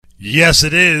Yes,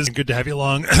 it is. Good to have you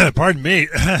along. Pardon me.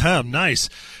 Nice.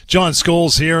 John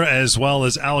Scholes here, as well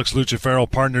as Alex Lucifero,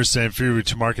 partners, Sanfiri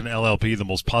to Market LLP, the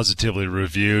most positively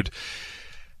reviewed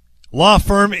law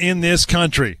firm in this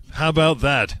country. How about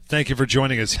that? Thank you for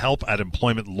joining us. Help at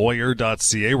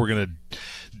employmentlawyer.ca. We're going to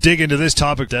dig into this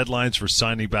topic, deadlines for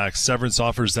signing back severance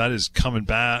offers. That is coming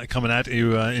at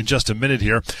you in just a minute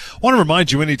here. I want to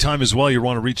remind you anytime as well you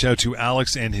want to reach out to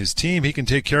Alex and his team. He can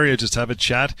take care of you. Just have a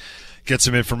chat. Get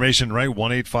some information, right?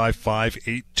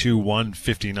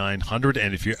 1-855-821-5900.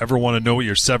 And if you ever want to know what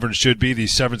your severance should be, the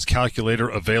severance calculator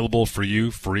available for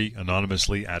you free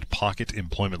anonymously at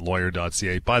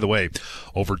pocketemploymentlawyer.ca. By the way,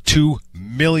 over 2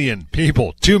 million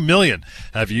people, 2 million,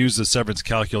 have used the severance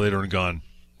calculator and gone,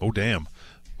 oh, damn,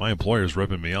 my employer's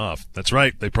ripping me off. That's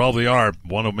right. They probably are.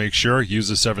 Want to make sure? Use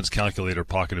the severance calculator,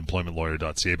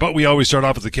 pocketemploymentlawyer.ca. But we always start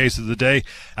off with the case of the day.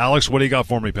 Alex, what do you got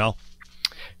for me, pal?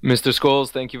 Mr.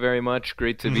 Scholes, thank you very much.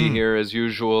 Great to be here as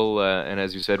usual. And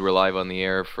as you said, we're live on the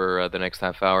air for the next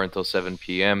half hour until 7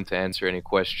 p.m. to answer any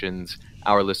questions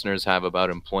our listeners have about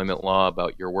employment law,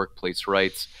 about your workplace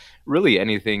rights, really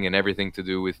anything and everything to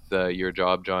do with your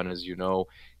job, John, as you know.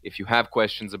 If you have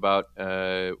questions about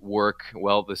work,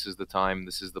 well, this is the time,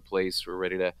 this is the place. We're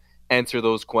ready to answer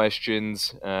those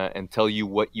questions and tell you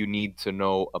what you need to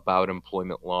know about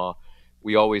employment law.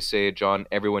 We always say, John,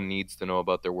 everyone needs to know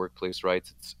about their workplace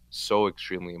rights. It's so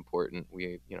extremely important.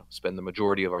 We, spend the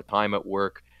majority of our time at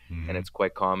work, and it's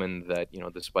quite common that,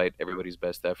 despite everybody's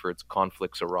best efforts,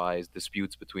 conflicts arise,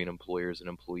 disputes between employers and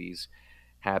employees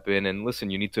happen. And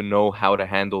listen, you need to know how to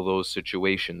handle those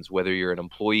situations, whether you're an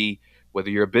employee,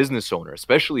 whether you're a business owner,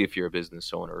 especially if you're a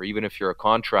business owner, or even if you're a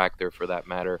contractor for that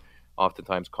matter.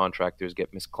 Oftentimes contractors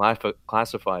get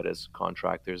misclassified as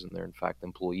contractors, and they're in fact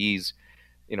employees.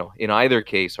 In either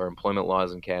case, our employment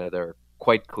laws in Canada are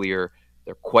quite clear.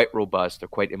 They're quite robust. They're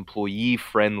quite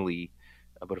employee-friendly.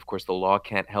 But, of course, the law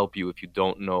can't help you if you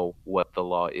don't know what the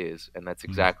law is. And that's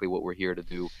exactly what we're here to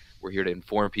do. We're here to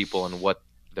inform people on what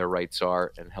their rights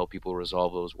are and help people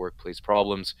resolve those workplace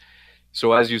problems.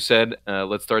 So, as you said,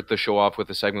 let's start the show off with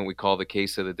a segment we call the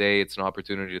Case of the Day. It's an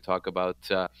opportunity to talk about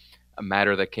a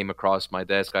matter that came across my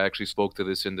desk. I actually spoke to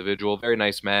this individual, very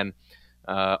nice man,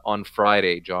 on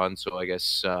Friday, John, so I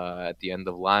guess at the end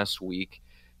of last week.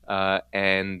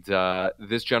 And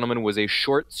this gentleman was a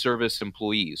short service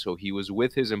employee, so he was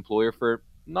with his employer for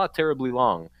not terribly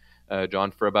long,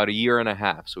 John, for about a year and a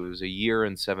half. So he was a year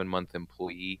and 7-month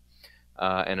employee.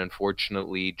 And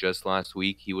unfortunately, just last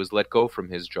week, he was let go from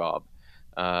his job.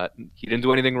 He didn't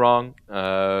do anything wrong,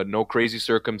 no crazy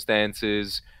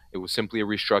circumstances. It was simply a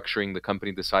restructuring. The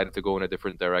company decided to go in a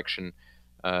different direction,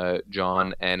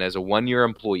 John, and as a 1-year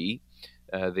employee,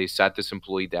 they sat this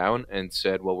employee down and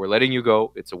said, well, we're letting you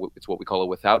go. It's what we call a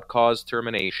without cause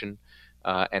termination,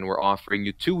 and we're offering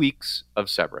you 2 weeks of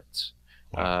severance.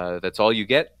 Wow. That's all you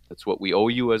get. That's what we owe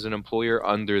you as an employer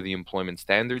under the Employment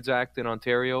Standards Act in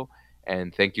Ontario,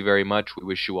 and thank you very much. We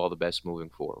wish you all the best moving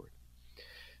forward.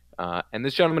 And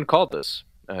this gentleman called us,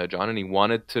 John, and he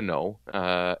wanted to know,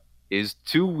 is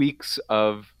 2 weeks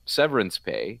of severance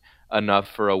pay enough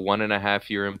for a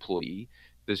 1.5-year employee?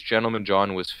 This gentleman,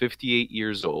 John, was 58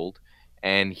 years old,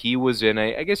 and he was in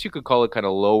I guess you could call it kind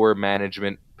of lower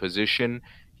management position.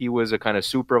 He was a kind of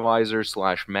supervisor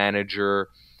 / manager,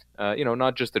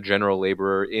 not just a general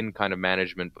laborer in kind of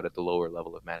management, but at the lower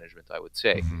level of management, I would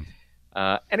say.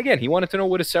 And again, he wanted to know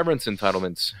what his severance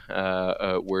entitlements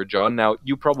were, John. Now,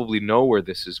 you probably know where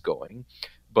this is going,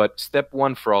 but step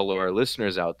one for all of our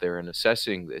listeners out there in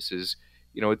assessing this is,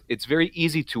 it's very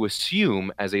easy to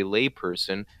assume as a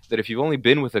layperson that if you've only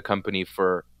been with a company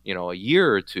for, a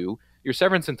year or two, your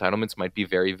severance entitlements might be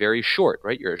very, very short,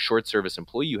 right? You're a short service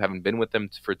employee. You haven't been with them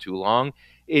for too long.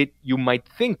 You might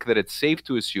think that it's safe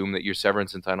to assume that your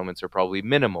severance entitlements are probably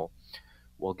minimal.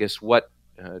 Well, guess what,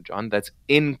 John? That's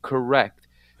incorrect.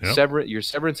 Yep. Your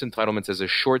severance entitlements as a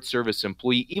short service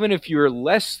employee, even if you're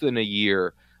less than a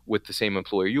year with the same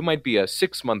employer, you might be a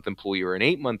 6-month employee or an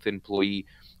 8-month employee,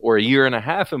 or a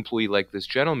 1.5-year employee like this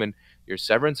gentleman, your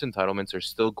severance entitlements are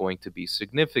still going to be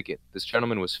significant. This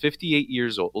gentleman was 58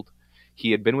 years old. He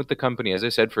had been with the company, as I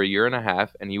said, for a 1.5 years,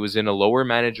 and he was in a lower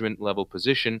management level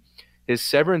position. His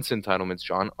severance entitlements,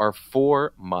 John, are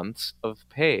 4 months of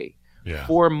pay. Yeah.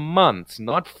 4 months,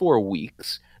 not 4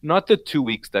 weeks, not the 2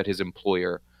 weeks that his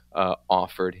employer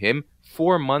offered him.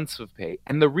 4 months of pay.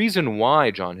 And the reason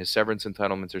why, John, his severance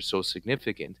entitlements are so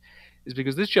significant is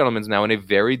because this gentleman's now in a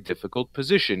very difficult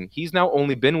position. He's now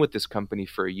only been with this company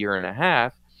for a 1.5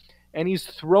 years, and he's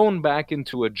thrown back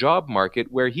into a job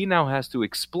market where he now has to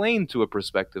explain to a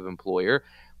prospective employer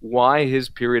why his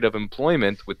period of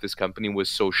employment with this company was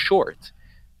so short.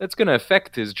 that's going to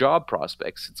affect his job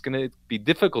prospects. It's going to be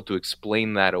difficult to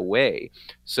explain that away,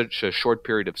 such a short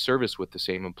period of service with the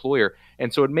same employer.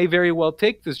 And so it may very well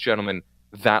take this gentleman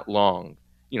that long,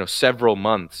 several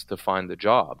months to find the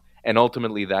job. And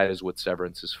ultimately, that is what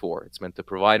severance is for. It's meant to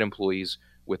provide employees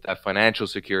with that financial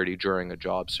security during a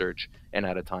job search and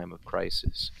at a time of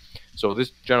crisis. So this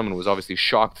gentleman was obviously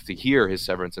shocked to hear his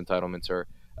severance entitlements are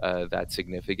that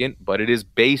significant, but it is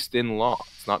based in law.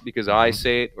 It's not because I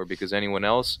say it or because anyone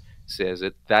else says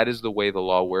it. That is the way the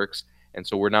law works. And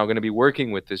so we're now going to be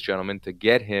working with this gentleman to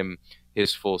get him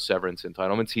his full severance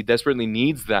entitlements. He desperately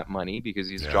needs that money because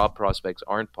his job prospects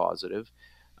aren't positive.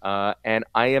 And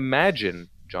I imagine,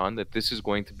 John, that this is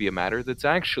going to be a matter that's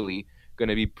actually going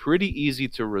to be pretty easy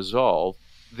to resolve.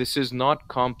 This is not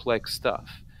complex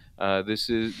stuff.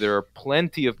 There are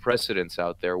plenty of precedents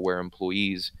out there where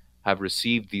employees have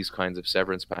received these kinds of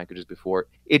severance packages before.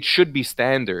 It should be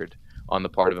standard on the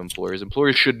part of employers.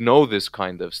 Employers should know this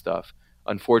kind of stuff.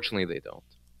 Unfortunately, they don't.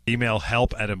 Email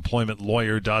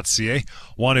help@employmentlawyer.ca.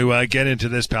 Want to get into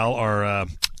this, pal, our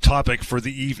topic for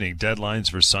the evening,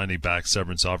 deadlines for signing back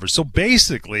severance offers. So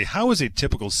basically, how is a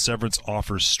typical severance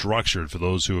offer structured for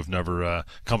those who have never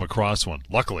come across one?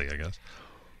 Luckily, I guess.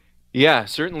 Yeah,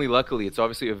 certainly. Luckily, it's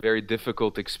obviously a very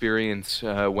difficult experience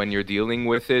when you're dealing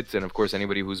with it. And of course,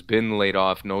 anybody who's been laid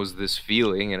off knows this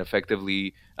feeling. And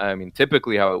effectively,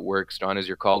 typically how it works, John, is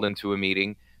you're called into a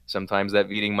meeting. Sometimes that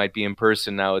meeting might be in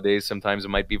person nowadays. Sometimes it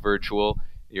might be virtual.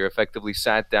 You're effectively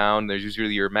sat down. There's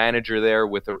usually your manager there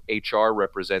with an HR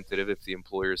representative if the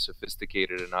employer is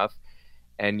sophisticated enough.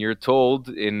 And you're told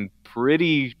in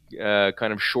pretty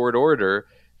kind of short order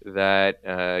that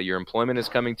your employment is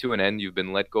coming to an end. You've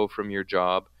been let go from your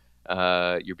job.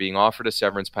 You're being offered a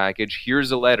severance package.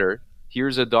 Here's a letter.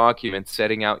 Here's a document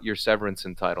setting out your severance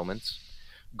entitlements.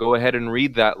 Go ahead and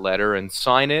read that letter and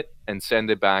sign it and send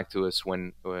it back to us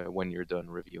when you're done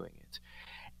reviewing it.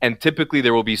 And typically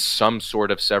there will be some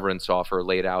sort of severance offer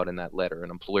laid out in that letter. An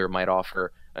employer might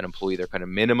offer an employee their kind of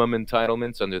minimum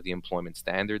entitlements under the Employment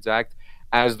Standards Act,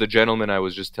 as the gentleman I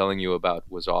was just telling you about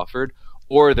was offered.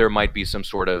 Or there might be some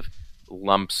sort of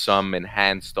lump sum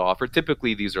enhanced offer.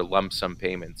 Typically, these are lump sum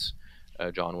payments,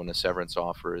 John, when a severance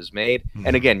offer is made. Mm-hmm.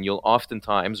 And again, you'll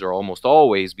oftentimes or almost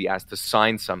always be asked to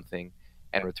sign something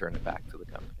and return it back to the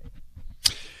company.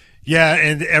 Yeah,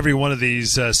 and every one of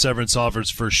these severance offers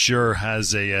for sure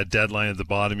has a deadline at the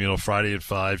bottom, Friday at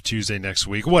 5, Tuesday next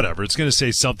week, whatever. It's going to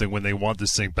say something when they want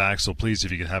this thing back, so please,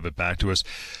 if you can have it back to us.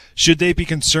 Should they be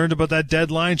concerned about that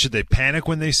deadline? Should they panic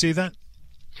when they see that?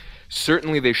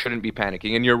 Certainly they shouldn't be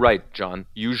panicking. And you're right, John.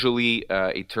 Usually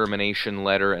a termination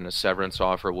letter and a severance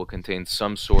offer will contain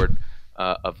some sort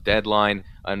of deadline.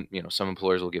 And, some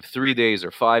employers will give 3 days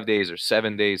or 5 days or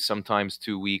 7 days, sometimes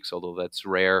 2 weeks, although that's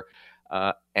rare.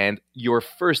 And your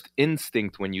first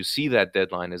instinct when you see that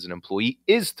deadline as an employee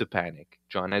is to panic,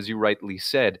 John, as you rightly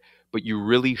said, but you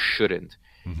really shouldn't.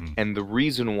 Mm-hmm. And the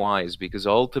reason why is because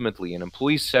ultimately an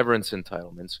employee's severance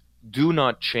entitlements do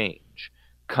not change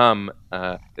come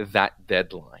that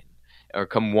deadline or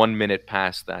come 1 minute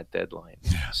past that deadline.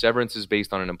 Yeah. Severance is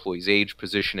based on an employee's age,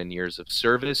 position, and years of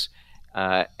service.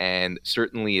 And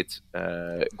certainly it's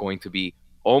going to be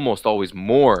almost always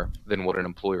more than what an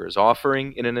employer is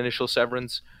offering in an initial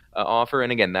severance offer.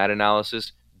 And again, that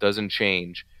analysis doesn't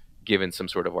change given some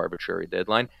sort of arbitrary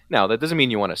deadline. Now, that doesn't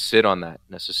mean you want to sit on that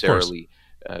necessarily,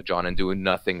 John, and do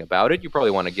nothing about it. You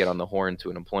probably want to get on the horn to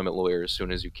an employment lawyer as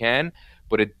soon as you can.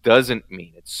 But it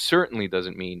certainly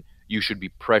doesn't mean you should be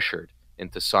pressured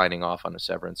into signing off on a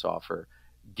severance offer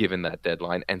given that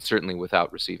deadline, and certainly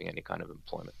without receiving any kind of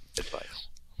employment advice.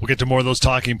 We'll get to more of those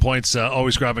talking points,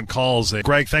 always grabbing calls.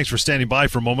 Greg, thanks for standing by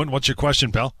for a moment. What's your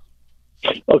question, pal?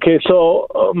 Okay, so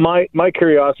my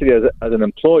curiosity as an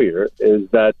employer is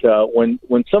that when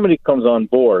somebody comes on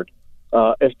board,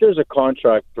 if there's a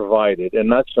contract provided, and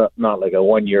that's not like a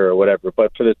 1 year or whatever,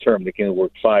 but for the term, they can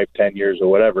work 5, 10 years or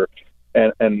whatever,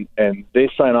 and they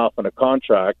sign off on a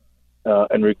contract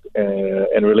in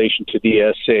relation to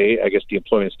DSA, I guess the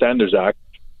Employment Standards Act.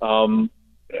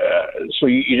 So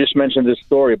you just mentioned this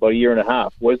story about a year and a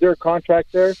half. Was there a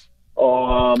contract there,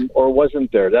 or wasn't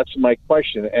there? That's my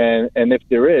question. And if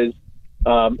there is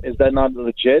that not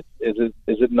legit? Is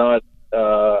it not?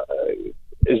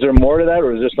 Is there more to that,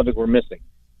 or is there something we're missing?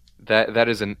 That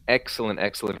is an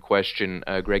excellent question,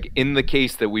 Greg. In the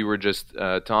case that we were just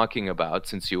talking about,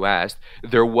 since you asked,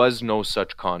 there was no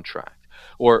such contract.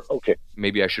 Or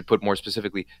maybe I should put more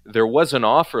specifically, there was an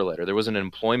offer letter, there was an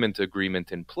employment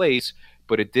agreement in place,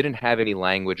 but it didn't have any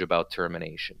language about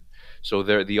termination. So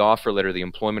the offer letter, the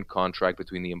employment contract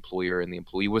between the employer and the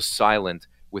employee was silent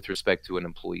with respect to an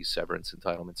employee's severance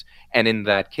entitlements. And in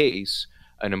that case,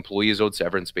 an employee is owed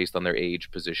severance based on their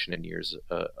age, position, and years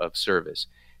of service.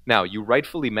 Now, you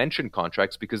rightfully mentioned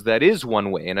contracts because that is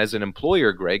one way. And as an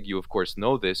employer, Greg, you of course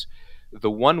know this, the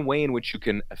one way in which you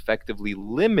can effectively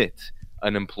limit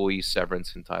an employee's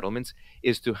severance entitlements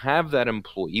is to have that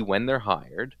employee, when they're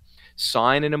hired,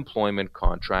 sign an employment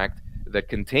contract that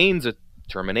contains a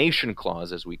termination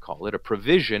clause, as we call it, a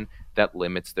provision that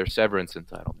limits their severance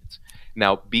entitlements.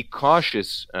 Now, be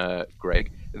cautious,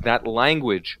 Greg, that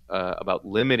language about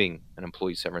limiting an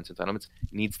employee's severance entitlements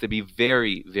needs to be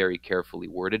very, very carefully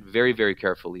worded, very, very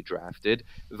carefully drafted.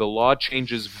 The law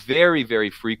changes very, very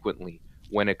frequently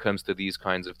when it comes to these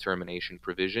kinds of termination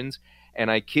provisions. And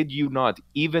I kid you not,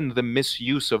 even the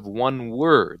misuse of one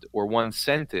word or one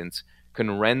sentence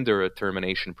can render a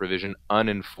termination provision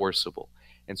unenforceable.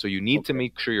 And so you need to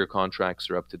make sure your contracts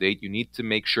are up to date. You need to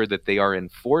make sure that they are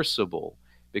enforceable,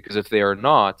 because if they are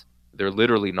not, they're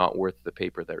literally not worth the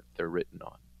paper they're written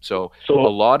on. So a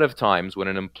lot of times when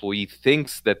an employee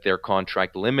thinks that their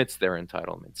contract limits their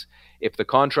entitlements, if the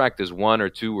contract is 1 or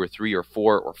 2 or 3 or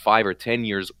 4 or 5 or 10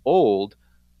 years old,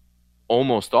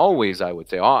 almost always, I would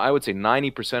say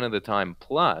 90% of the time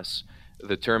plus,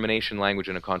 the termination language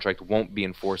in a contract won't be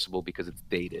enforceable because it's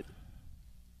dated.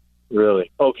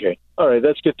 Really? Okay. All right.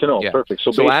 That's good to know. Yeah. Perfect.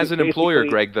 So as an employer,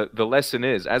 Greg, the lesson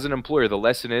is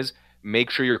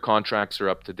make sure your contracts are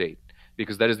up to date,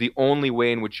 because that is the only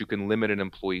way in which you can limit an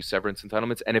employee's severance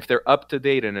entitlements. And if they're up to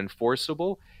date and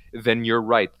enforceable, then you're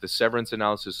right. The severance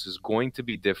analysis is going to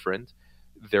be different.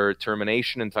 Their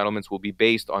termination entitlements will be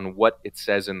based on what it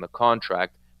says in the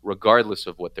contract, regardless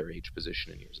of what their age,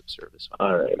 position, and years of service are.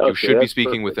 All right. You should be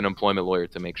speaking with an employment lawyer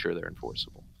to make sure they're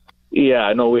enforceable. Yeah,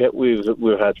 I know we've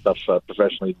had stuff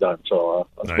professionally done, so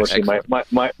unfortunately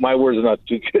my words are not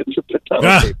too good to put down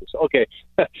on paper. So, okay,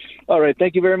 all right,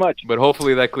 thank you very much. But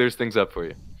hopefully that clears things up for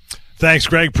you. Thanks,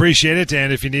 Greg. Appreciate it.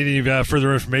 And if you need any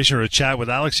further information or a chat with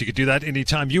Alex, you can do that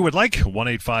anytime you would like.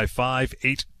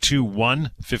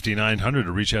 1-855-821-5900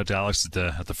 to reach out to Alex at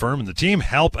the firm and the team.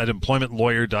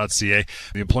 help@employmentlawyer.ca.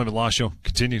 The Employment Law Show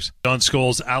continues. John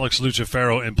Scholes, Alex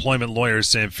Lucifero, employment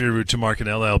lawyers, Samfiru Tumarkin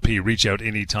LLP. Reach out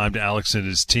anytime to Alex and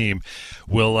his team.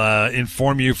 We'll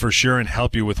inform you for sure and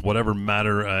help you with whatever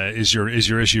matter is your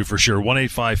issue for sure.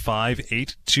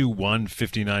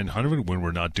 1-855-821-5900 when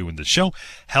we're not doing the show.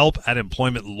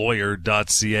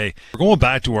 help@employmentlawyer.ca. We're going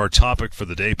back to our topic for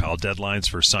the day, pal, deadlines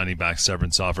for signing back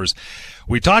severance offers.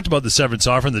 We talked about the severance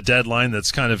offer and the deadline.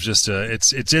 That's kind of just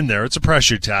it's in there. It's a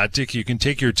pressure tactic. You can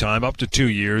take your time, up to 2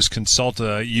 years, consult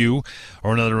you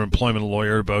or another employment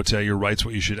lawyer about your rights,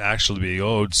 what you should actually be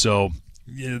owed. So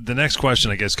the next question,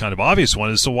 I guess, kind of obvious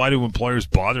one is, so why do employers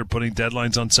bother putting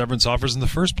deadlines on severance offers in the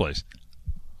first place?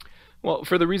 Well,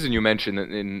 for the reason you mentioned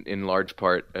in large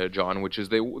part, John, which is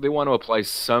they want to apply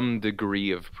some degree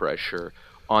of pressure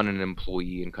on an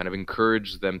employee and kind of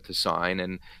encourage them to sign.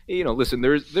 And, listen,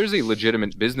 there's a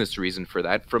legitimate business reason for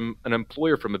that. From an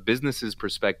employer, from a business's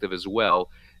perspective as well,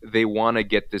 they want to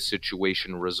get this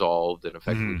situation resolved and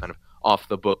effectively kind of off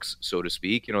the books, so to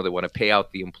speak. They want to pay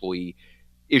out the employee,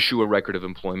 issue a record of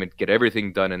employment, get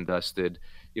everything done and dusted,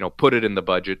 put it in the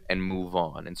budget and move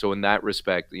on. And so in that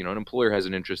respect, an employer has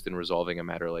an interest in resolving a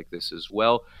matter like this as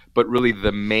well. But really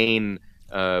the main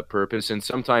purpose, and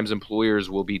sometimes employers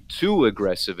will be too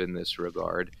aggressive in this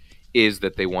regard, is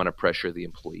that they want to pressure the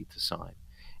employee to sign.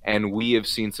 And we have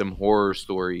seen some horror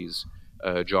stories,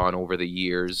 John, over the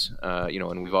years,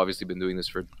 and we've obviously been doing this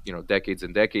for, decades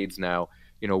and decades now.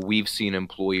 We've seen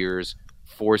employers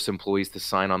force employees to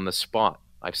sign on the spot.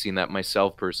 I've seen that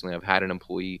myself personally. I've had an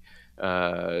employee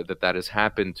that has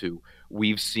happened to.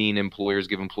 We've seen employers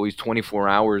give employees 24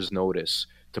 hours notice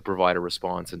to provide a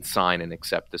response and sign and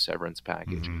accept the severance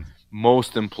package.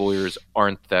 Most employers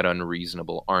aren't that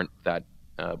unreasonable, aren't that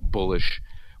bullish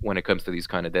when it comes to these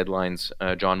kind of deadlines.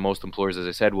 John, most employers, as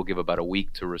I said, will give about a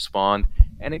week to respond.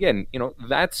 And again,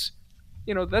 that's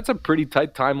a pretty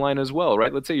tight timeline as well,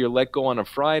 right? Let's say you're let go on a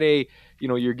Friday,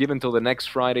 you're given till the next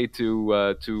Friday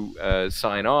to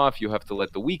sign off. You have to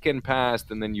let the weekend pass,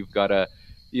 and then you've got to,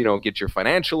 get your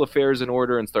financial affairs in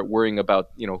order and start worrying about,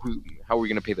 how are we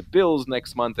going to pay the bills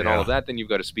next month and all of that. Then you've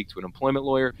got to speak to an employment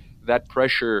lawyer. That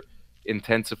pressure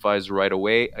intensifies right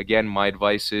away. Again, my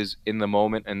advice is, in the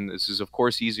moment, and this is of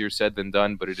course easier said than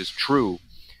done, but it is true.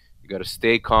 You got to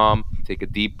stay calm, take a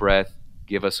deep breath,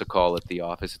 give us a call at the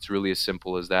office. It's really as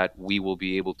simple as that. We will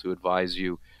be able to advise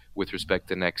you with respect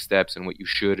to next steps and what you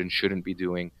should and shouldn't be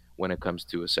doing when it comes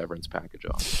to a severance package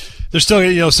offer. There's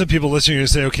still, some people listening who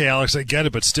say, okay, Alex, I get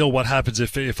it, but still, what happens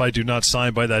if I do not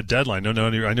sign by that deadline? No,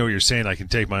 I know what you're saying. I can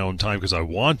take my own time because I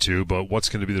want to, but what's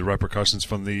going to be the repercussions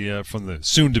from the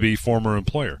soon-to-be former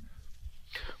employer?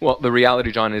 Well, the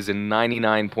reality, John, is in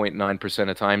 99.9%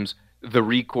 of times, the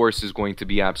recourse is going to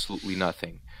be absolutely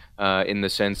nothing, in the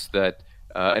sense that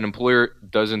an employer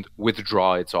doesn't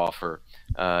withdraw its offer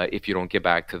if you don't get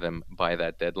back to them by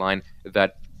that deadline.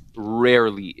 That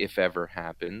rarely, if ever,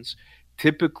 happens.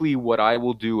 Typically, what I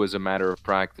will do as a matter of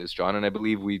practice, John, and I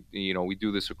believe we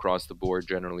do this across the board,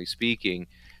 generally speaking.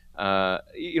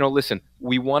 Listen,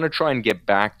 we want to try and get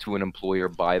back to an employer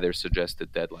by their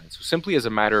suggested deadline. So simply as a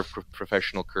matter of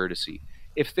professional courtesy,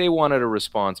 if they wanted a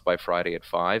response by Friday at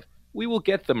 5, we will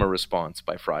get them a response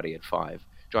by Friday at 5.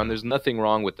 John, there's nothing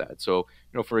wrong with that. So,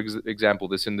 for example,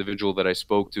 this individual that I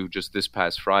spoke to just this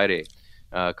past Friday,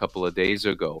 a couple of days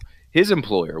ago, his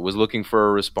employer was looking for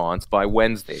a response by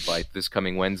Wednesday, by this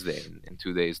coming Wednesday in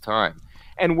 2 days' time.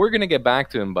 And we're going to get back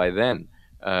to him by then.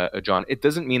 John, it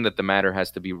doesn't mean that the matter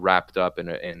has to be wrapped up and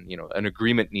an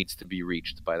agreement needs to be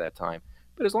reached by that time.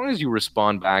 But as long as you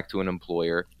respond back to an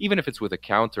employer, even if it's with a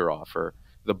counteroffer,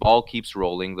 the ball keeps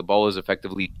rolling. The ball is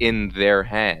effectively in their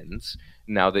hands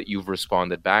now that you've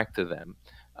responded back to them.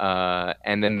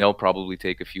 And then they'll probably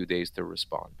take a few days to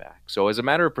respond back. So as a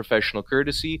matter of professional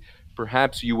courtesy,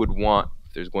 perhaps you would want,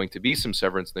 if there's going to be some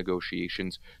severance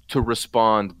negotiations, to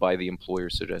respond by the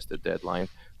employer's suggested deadline,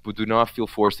 but do not feel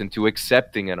forced into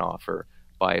accepting an offer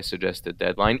by a suggested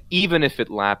deadline. Even if it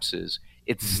lapses,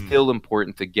 it's still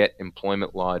important to get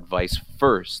employment law advice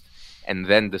first and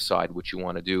then decide what you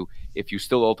want to do. If you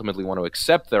still ultimately want to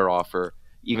accept their offer,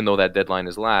 even though that deadline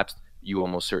has lapsed, you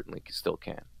almost certainly still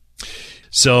can.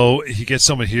 So you get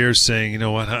someone here saying, you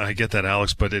know what, I get that,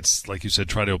 Alex, but it's like you said,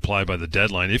 try to apply by the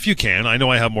deadline if you can. I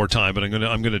know I have more time, but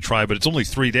I'm gonna try. But it's only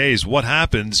 3 days. What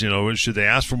happens? Should they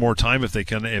ask for more time if they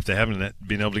haven't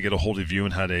been able to get a hold of you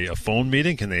and had a phone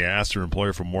meeting? Can they ask their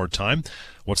employer for more time?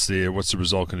 What's the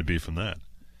result going to be from that?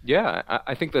 Yeah,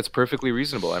 I think that's perfectly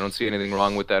reasonable. I don't see anything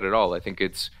wrong with that at all. I think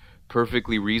it's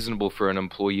perfectly reasonable for an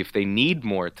employee, if they need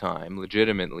more time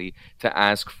legitimately, to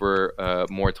ask for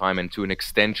more time and to an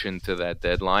extension to that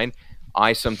deadline.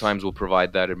 I sometimes will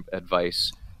provide that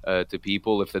advice to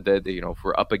people if if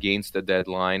we're up against a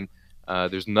deadline.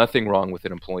 There's nothing wrong with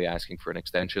an employee asking for an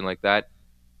extension like that.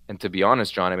 And to be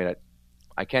honest, John,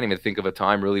 I can't even think of a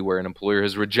time really where an employer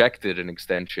has rejected an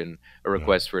extension, a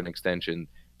request for an extension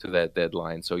to that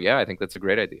deadline. So yeah, I think that's a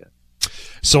great idea.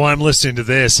 So I'm listening to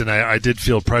this, and I did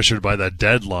feel pressured by that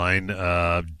deadline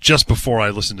just before I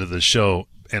listened to the show,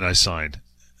 and I signed.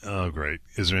 Oh, great.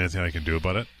 Is there anything I can do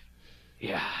about it?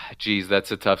 Yeah, geez,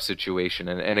 that's a tough situation.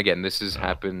 And again, this has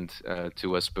happened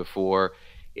to us before.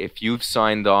 If you've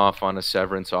signed off on a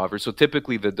severance offer, so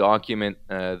typically the document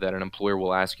that an employer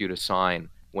will ask you to sign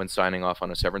when signing off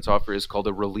on a severance offer is called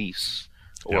a release.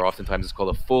 Or oftentimes it's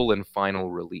called a full and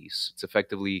final release. It's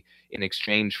effectively in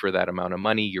exchange for that amount of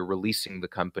money, you're releasing the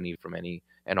company from any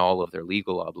and all of their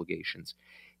legal obligations.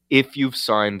 If you've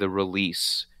signed the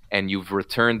release and you've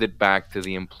returned it back to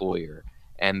the employer,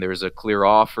 and there's a clear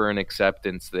offer and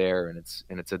acceptance there, and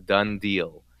it's a done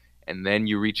deal, and then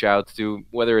you reach out to,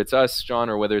 whether it's us, John,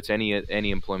 or whether it's any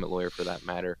employment lawyer for that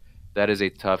matter, that is a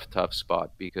tough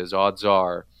spot, because odds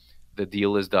are the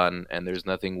deal is done, and there's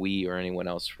nothing we or anyone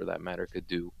else for that matter could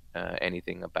do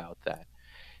anything about that.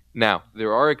 Now,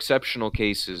 there are exceptional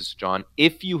cases, John,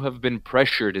 if you have been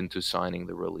pressured into signing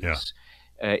the release.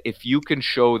 If you can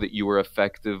show that you were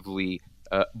effectively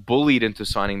bullied into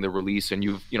signing the release,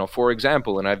 and for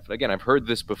example, and I've heard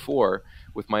this before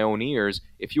with my own ears,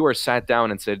 if you are sat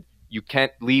down and said, you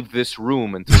can't leave this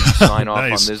room until you sign off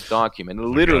on this document.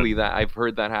 Literally, that I've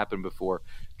heard that happen before,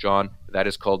 John. That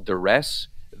is called duress.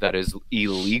 That is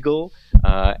illegal,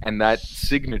 and that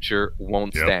signature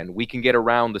won't stand. We can get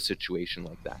around the situation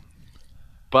like that.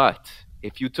 But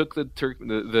if you took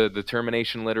the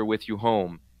termination letter with you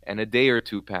home, and a day or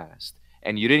two passed,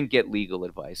 and you didn't get legal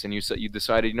advice, and you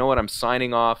decided, you know what, I'm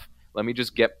signing off. Let me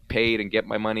just get paid and get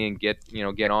my money and get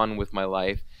on with my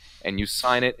life. And you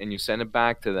sign it and you send it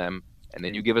back to them, and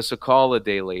then you give us a call a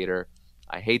day later.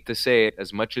 I hate to say it,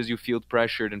 as much as you feel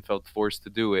pressured and felt forced to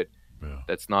do it,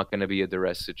 that's not going to be a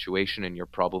duress situation, and you're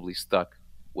probably stuck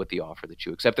with the offer that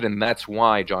you accepted. And that's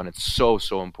why, John, it's so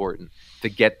important to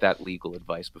get that legal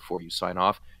advice before you sign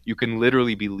off. You can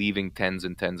literally be leaving tens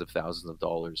and tens of thousands of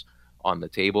dollars on the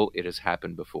table. It has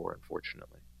happened before,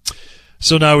 unfortunately.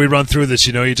 So now we run through this.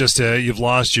 You've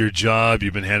lost your job.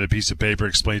 You've been handed a piece of paper,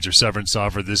 explains your severance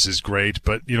offer. This is great.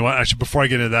 But you know what? Actually, before I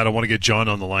get into that, I want to get John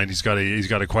on the line. He's got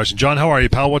a question. John, how are you,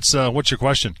 pal? What's your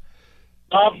question?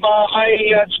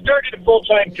 I started a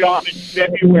full-time job in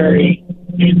February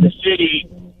in the city,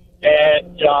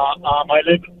 and I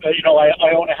live.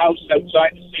 I own a house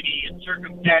outside the city, and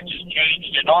circumstances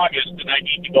changed in August, and I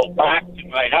need to go back to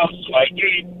my house. So I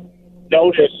gave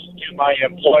notice to my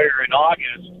employer in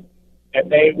August,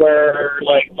 and they were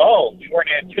like, "Oh, we weren't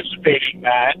anticipating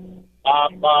that." So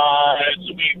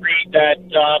we agreed that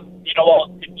I'll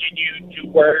continue to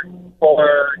work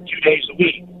for 2 days a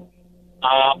week.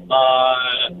 I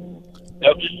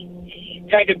was just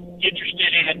kind of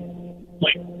interested in,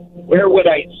 like, where would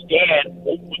I stand,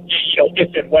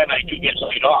 if and when I do get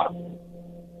laid off.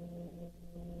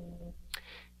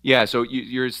 Yeah, so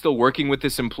you're still working with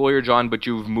this employer, John, but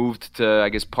you've moved to, I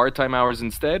guess, part-time hours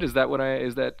instead. Is that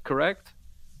correct?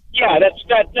 Yeah, that's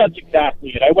exactly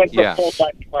it. I went from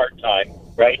full-time to part-time,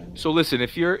 right? So listen,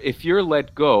 if you're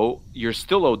let go, you're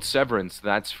still owed severance,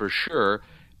 that's for sure,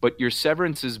 but your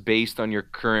severance is based on your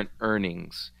current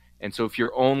earnings. And so if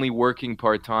you're only working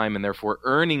part-time and therefore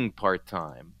earning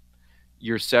part-time,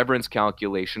 your severance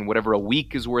calculation, whatever a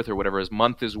week is worth or whatever a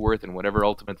month is worth and whatever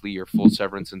ultimately your full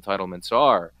severance entitlements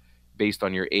are based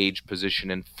on your age, position,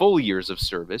 and full years of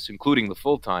service, including the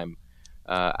full-time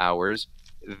hours,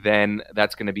 then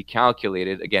that's going to be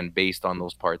calculated, again, based on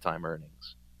those part-time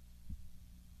earnings.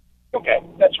 Okay,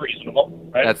 that's reasonable,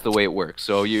 right? That's the way it works.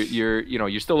 So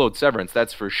you're still owed severance,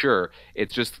 that's for sure.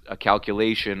 It's just a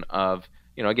calculation of,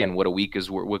 again, what a week is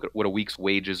what a week's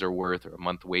wages are worth or a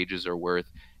month wages are worth,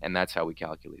 and that's how we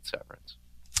calculate severance.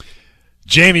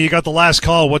 Jamie, you got the last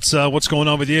call. What's going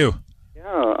on with you?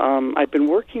 Yeah, I've been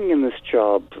working in this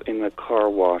job in the car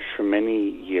wash for many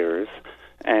years,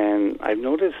 and I've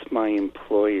noticed my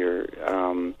employer,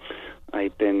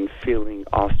 I've been feeling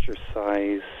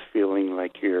ostracized, feeling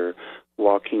like you're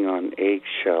walking on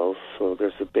eggshells. So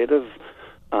there's a bit of,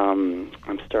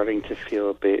 I'm starting to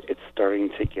feel it's starting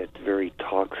to get very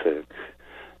toxic.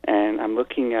 And I'm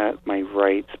looking at my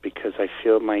rights because I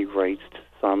feel my rights to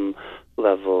some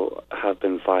level have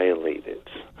been violated.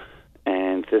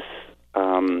 And this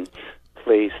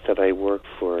place that I work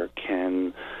for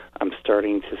I'm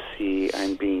starting to see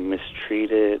I'm being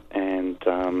mistreated and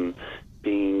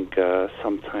being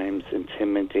sometimes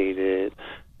intimidated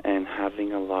and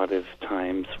having a lot of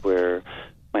times where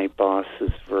my boss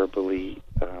is verbally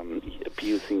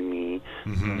abusing me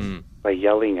by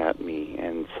yelling at me,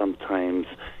 and sometimes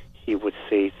he would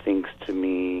say things to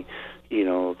me,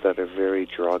 that are very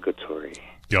derogatory.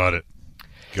 Got it.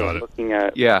 Looking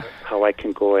at how I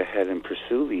can go ahead and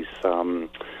pursue these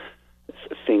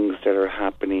things that are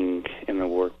happening in the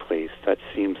workplace that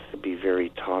seems to be very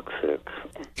toxic.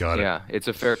 Got it. Yeah, it's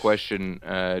a fair question,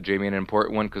 Jamie, and an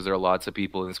important one because there are lots of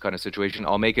people in this kind of situation.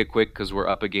 I'll make it quick because we're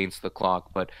up against the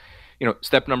clock. But,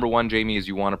 step number one, Jamie, is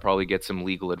you want to probably get some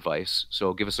legal advice.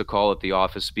 So give us a call at the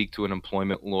office, speak to an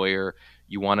employment lawyer.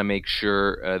 You want to make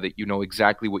sure that you know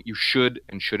exactly what you should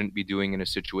and shouldn't be doing in a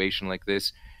situation like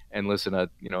this. And listen, a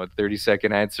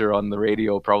 30-second answer on the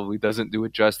radio probably doesn't do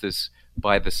it justice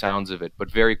by the sounds of it.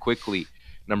 But very quickly,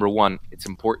 number one, it's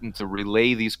important to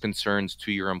relay these concerns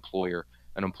to your employer.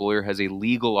 An employer has a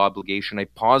legal obligation, a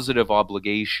positive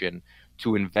obligation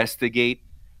to investigate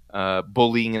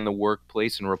bullying in the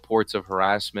workplace and reports of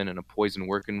harassment in a poison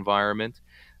work environment.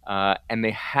 And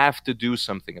they have to do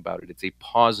something about it. It's a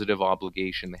positive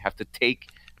obligation. They have to take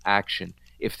action.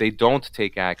 If they don't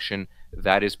take action,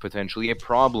 that is potentially a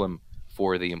problem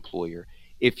for the employer.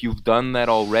 If you've done that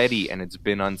already and it's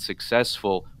been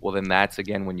unsuccessful, well, then that's,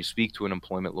 again, when you speak to an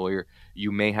employment lawyer,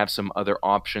 you may have some other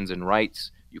options and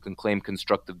rights. You can claim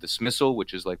constructive dismissal,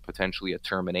 which is like potentially a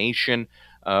termination,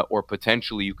 or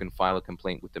potentially you can file a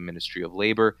complaint with the Ministry of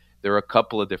Labor. There are a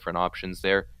couple of different options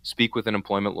there. Speak with an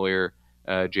employment lawyer,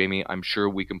 Jamie. I'm sure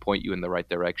we can point you in the right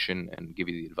direction and give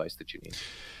you the advice that you need.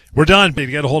 We're done. To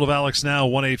get a hold of Alex now,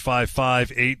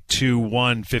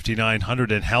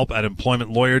 1-855-821-5900 and help at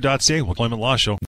employmentlawyer.ca. Employment Law Show.